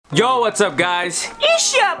Yo, what's up guys?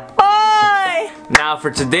 It's your boy! Now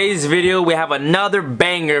for today's video, we have another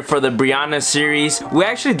banger for the Brianna series. We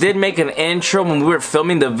actually did make an intro when we were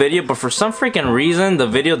filming the video, but for some freaking reason, the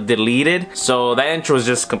video deleted. So that intro is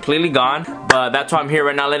just completely gone. But that's why I'm here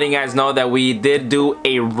right now letting you guys know that we did do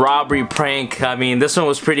a robbery prank. I mean, this one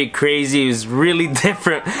was pretty crazy. It was really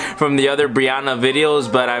different from the other Brianna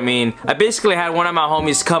videos. But I mean, I basically had one of my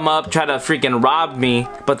homies come up, try to freaking rob me.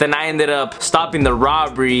 But then I ended up stopping the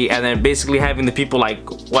robbery and then basically having the people like,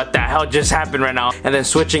 what the hell just happened right now? And then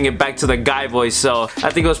switching it back to the guy voice. So I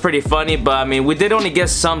think it was pretty funny, but I mean, we did only get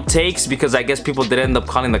some takes because I guess people did end up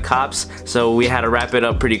calling the cops. So we had to wrap it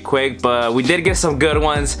up pretty quick, but we did get some good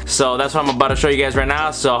ones. So that's what I'm about to show you guys right now.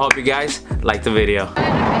 So I hope you guys like the video.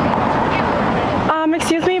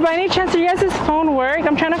 Excuse me, by any chance, do you guys' phone work?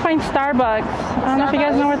 I'm trying to find Starbucks. I don't know if you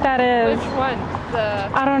guys know what that is. Which one?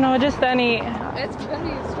 I don't know, just any. It's gonna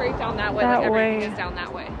be straight down that way. That like everything way. is down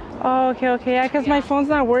that way. Oh, okay, yeah, because my phone's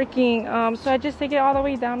not working. So I just take it all the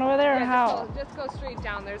way down over there, or how? Just go straight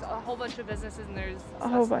down. There's a whole bunch of businesses, and there's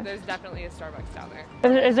there's definitely a Starbucks down there.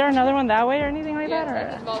 Is there another one that way or anything like that? Or?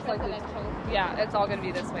 It's most likely. Yeah, it's all gonna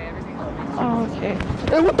be this way. Everything. Oh, okay.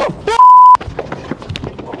 Hey, what the fuck?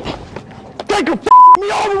 Take a fuck with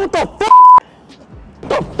me over, what the fuck?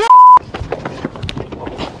 The fuck?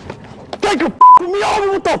 Take a fuck with me over,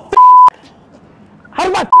 what the fuck? How do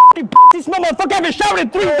my fucking pussy smell? Motherfucker, I haven't showered in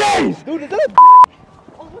 3 days! Dude, is that a bitch?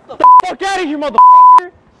 Oh, what the fuck out of here,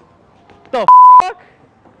 motherfucker? The fuck?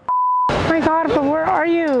 Oh my god, but where are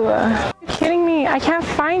you? Are you kidding me? I can't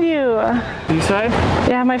find you. Seaside?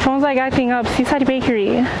 Yeah, my phone's like acting up. Seaside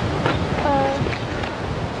Bakery.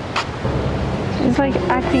 It's like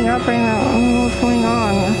acting up right now. I don't know what's going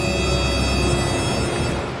on.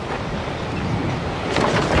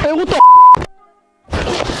 Hey, what the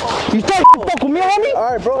You trying to fuck with me, homie?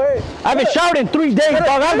 Alright, bro, hey. I haven't showered in 3 days,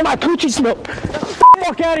 dog. How does my coochie smell?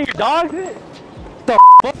 Fuck out of here, dog. The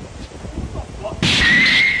fuck?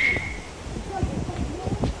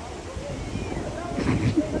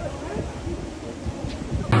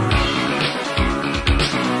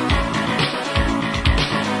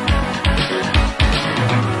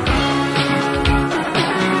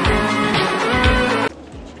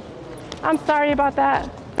 I'm sorry about that.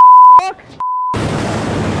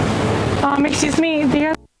 Excuse me, do you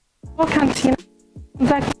have a cantina?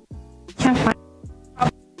 Can't find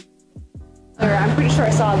it. I'm pretty sure I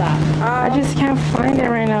saw that. I just can't find it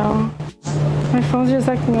right now. My phone's just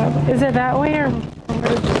acting up. Is it that way or?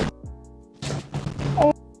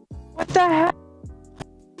 Oh, what the heck?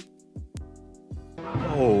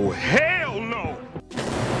 Oh, hell no!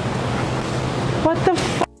 What the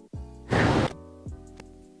fuck?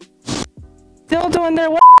 Still doing there?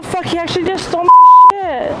 What the fuck? He actually just stole my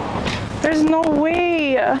shit. There's no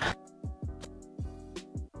way.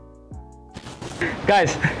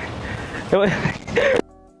 Guys,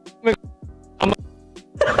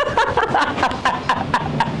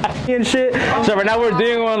 and shit. So right now we're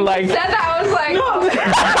doing one like. Said that I was like. No.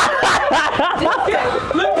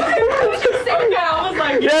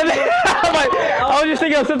 I was just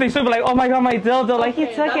thinking of something stupid like, oh my god, my dildo, like he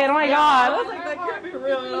took it. Oh my god. I was like, that can't be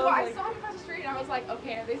real. I saw him across the street, and I was like,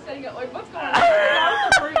 okay, are they setting it? Like, what's going on?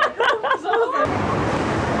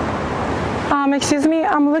 Excuse me,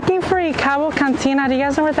 I'm looking for a Cabo Cantina. Do you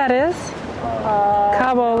guys know where that is?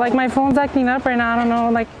 Cabo, like my phone's acting up right now. I don't know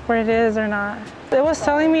like where it is or not. It was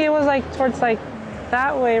telling me it was like towards like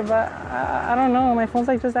that way, but I don't know. My phone's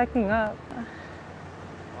like just acting up.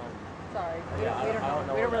 Sorry, we don't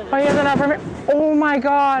know. We don't really. Oh, you guys are not permit. Oh my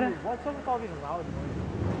god. What's up with all these loud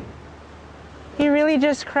noises? He really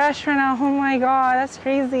just crashed right now. Oh my god, that's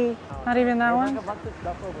crazy. Not even that one? There's like a bunch of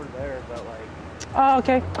stuff over there, but like... Oh,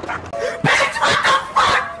 okay.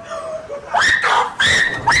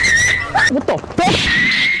 What the fuck?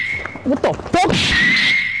 What the fuck?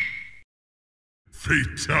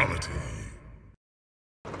 Fatality.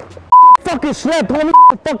 Fucking slept, homie.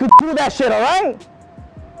 Fucking do that shit, alright?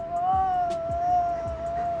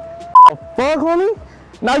 The fuck, homie?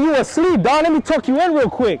 Now you asleep, dog. Let me tuck you in real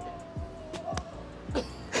quick.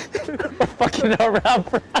 Fucking around,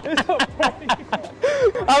 bro.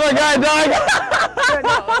 Oh my god, dog.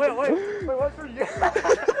 Wait, what's for you?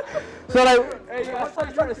 So like, hey, I thought you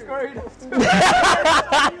were trying to scurry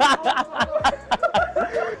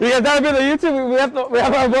You guys gotta be on the YouTube. We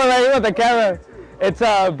have our boy right here with the camera. It's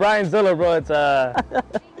Brian Zilla, bro. It's I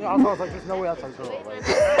was like, there's no way that's Zilla. Like,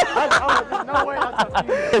 there's no way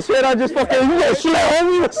that's Straight out just fucking, you get shit,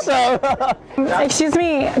 homie. What's up? Excuse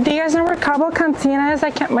me, do you guys know where Cabo Cantina is? I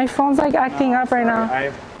can't, my phone's like acting up right now.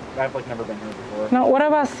 I've like never been here before. No, what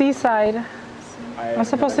about Seaside? I'm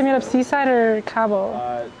supposed to meet up Seaside or Cabo?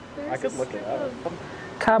 I could look it up.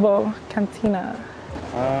 Cabo Cantina.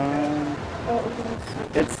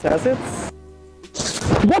 It says it's...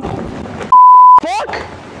 What the fuck?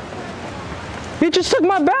 He just took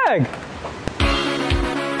my bag.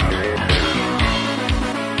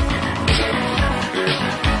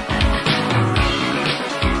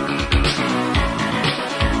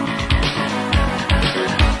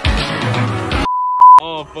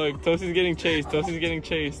 Oh fuck, Tosi's getting chased. Tosi's getting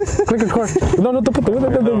chased. Click record. No, don't put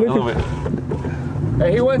the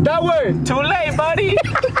Hey, he went that way. Too late, buddy.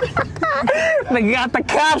 They got the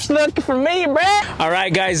cops looking for me, bruh. All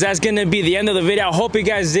right, guys, that's gonna be the end of the video. I hope you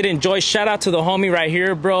guys did enjoy. Shout out to the homie right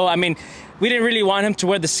here, bro. I mean, we didn't really want him to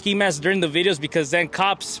wear the ski mask during the videos because then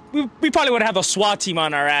cops, we probably would have a SWAT team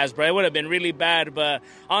on our ass, bro. It would have been really bad. But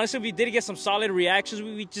honestly, we did get some solid reactions.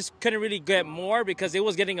 We just couldn't really get more because it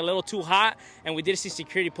was getting a little too hot, and we did see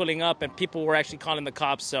security pulling up and people were actually calling the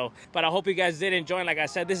cops. So, but I hope you guys did enjoy. And like I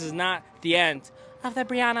said, this is not the end of the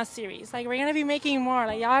Brianna series. Like, we're gonna be making more.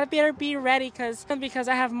 Like, y'all better be ready because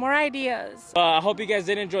I have more ideas. I hope you guys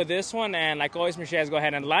did enjoy this one, and like always, make sure you guys go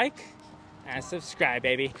ahead and like and subscribe,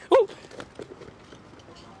 baby. Woo!